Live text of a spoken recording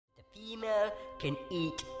female can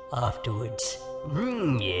eat afterwards.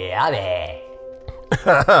 Yummy.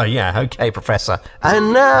 Yeah, okay, Professor.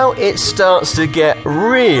 And now it starts to get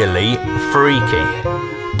really freaky.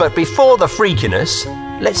 But before the freakiness,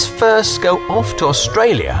 let's first go off to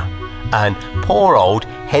Australia and poor old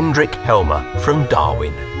Hendrik Helmer from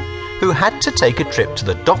Darwin, who had to take a trip to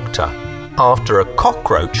the doctor after a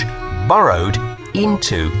cockroach burrowed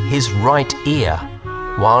into his right ear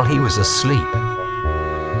while he was asleep.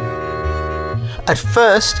 At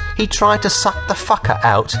first, he tried to suck the fucker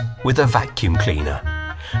out with a vacuum cleaner,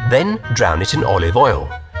 then drown it in olive oil.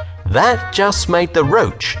 That just made the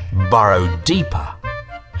roach burrow deeper.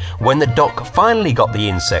 When the doc finally got the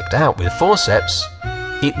insect out with forceps,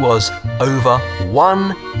 it was over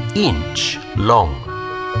 1 inch long.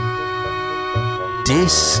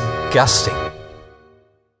 Disgusting.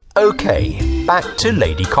 Okay, back to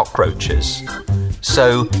lady cockroaches.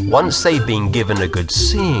 So, once they've been given a good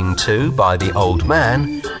seeing to by the old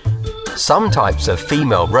man, some types of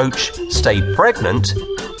female roach stay pregnant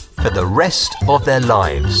for the rest of their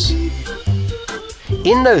lives.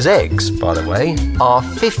 In those eggs, by the way, are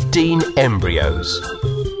 15 embryos.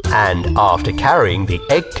 And after carrying the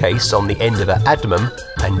egg case on the end of her abdomen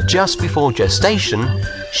and just before gestation,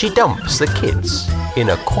 she dumps the kids in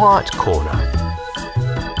a quiet corner.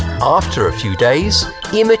 After a few days,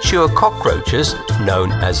 immature cockroaches,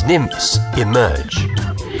 known as nymphs, emerge.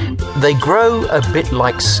 They grow a bit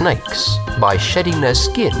like snakes by shedding their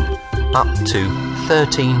skin up to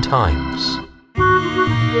 13 times.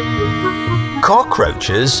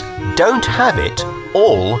 Cockroaches don't have it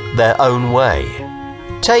all their own way.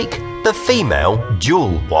 Take the female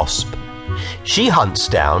jewel wasp. She hunts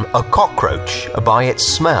down a cockroach by its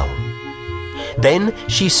smell. Then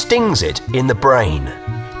she stings it in the brain,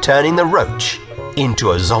 turning the roach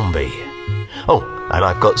into a zombie. Oh, and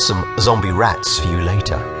I've got some zombie rats for you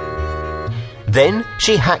later. Then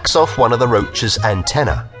she hacks off one of the roach's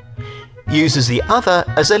antennae, uses the other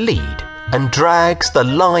as a lead, and drags the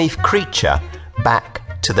live creature back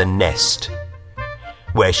to the nest,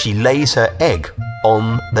 where she lays her egg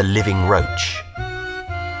on the living roach.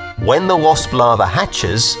 When the wasp larva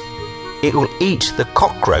hatches, it will eat the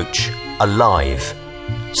cockroach alive,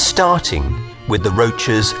 starting with the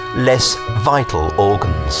roach's less vital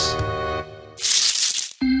organs.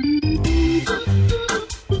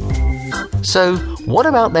 So, what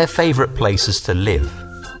about their favourite places to live?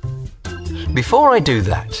 Before I do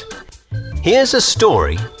that, here's a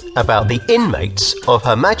story about the inmates of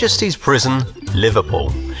Her Majesty's Prison,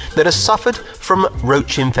 Liverpool, that has suffered from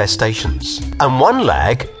roach infestations. And one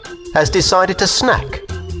lag has decided to snack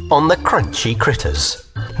on the crunchy critters.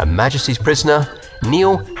 Her Majesty's prisoner,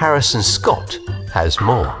 Neil Harrison Scott, has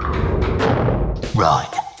more.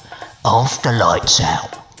 Right, after lights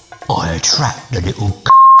out, I attract the little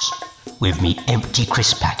c***s with me empty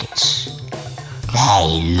crisp packets.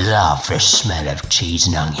 They love the smell of cheese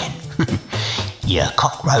and onion. Your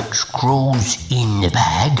cockroach crawls in the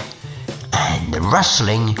bag, and the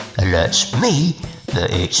rustling alerts me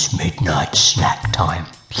that it's midnight snack time.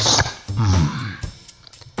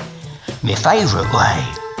 My favourite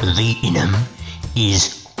way of eating them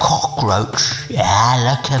is cockroach a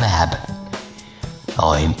la kebab.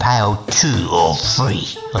 I impale 2 or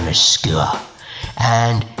 3 on a skewer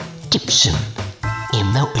and dips them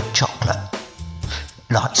in melted chocolate,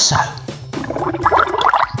 like so.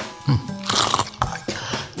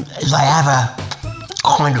 They have a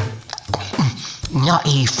kind of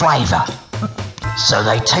nutty flavour, so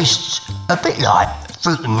they taste a bit like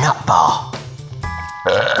fruit and nut bar.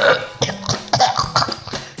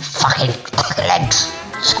 Fucking legs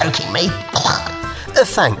choking me.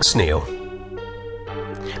 Thanks, Neil.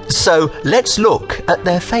 So let's look at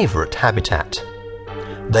their favourite habitat.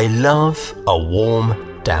 They love a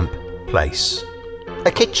warm, damp place.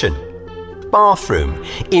 A kitchen, bathroom,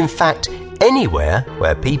 in fact, anywhere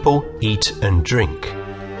where people eat and drink.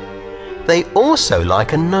 They also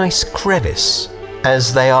like a nice crevice,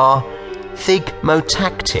 as they are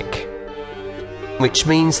thigmotactic, which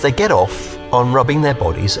means they get off on rubbing their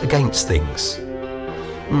bodies against things.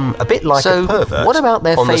 A bit like a pervert. What about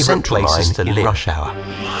their favourite places to live in rush hour?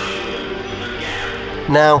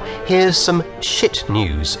 Now, here's some shit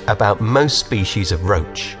news about most species of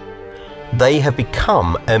roach. They have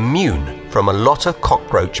become immune from a lot of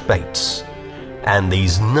cockroach baits, and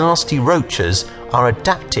these nasty roaches are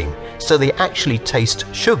adapting so they actually taste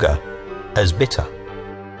sugar as bitter.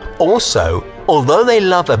 Also, although they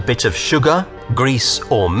love a bit of sugar, grease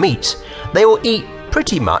or meat, they will eat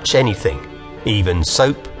pretty much anything, even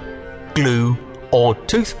soap, glue or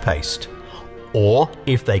toothpaste, or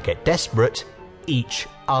if they get desperate, each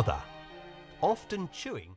other, often chewing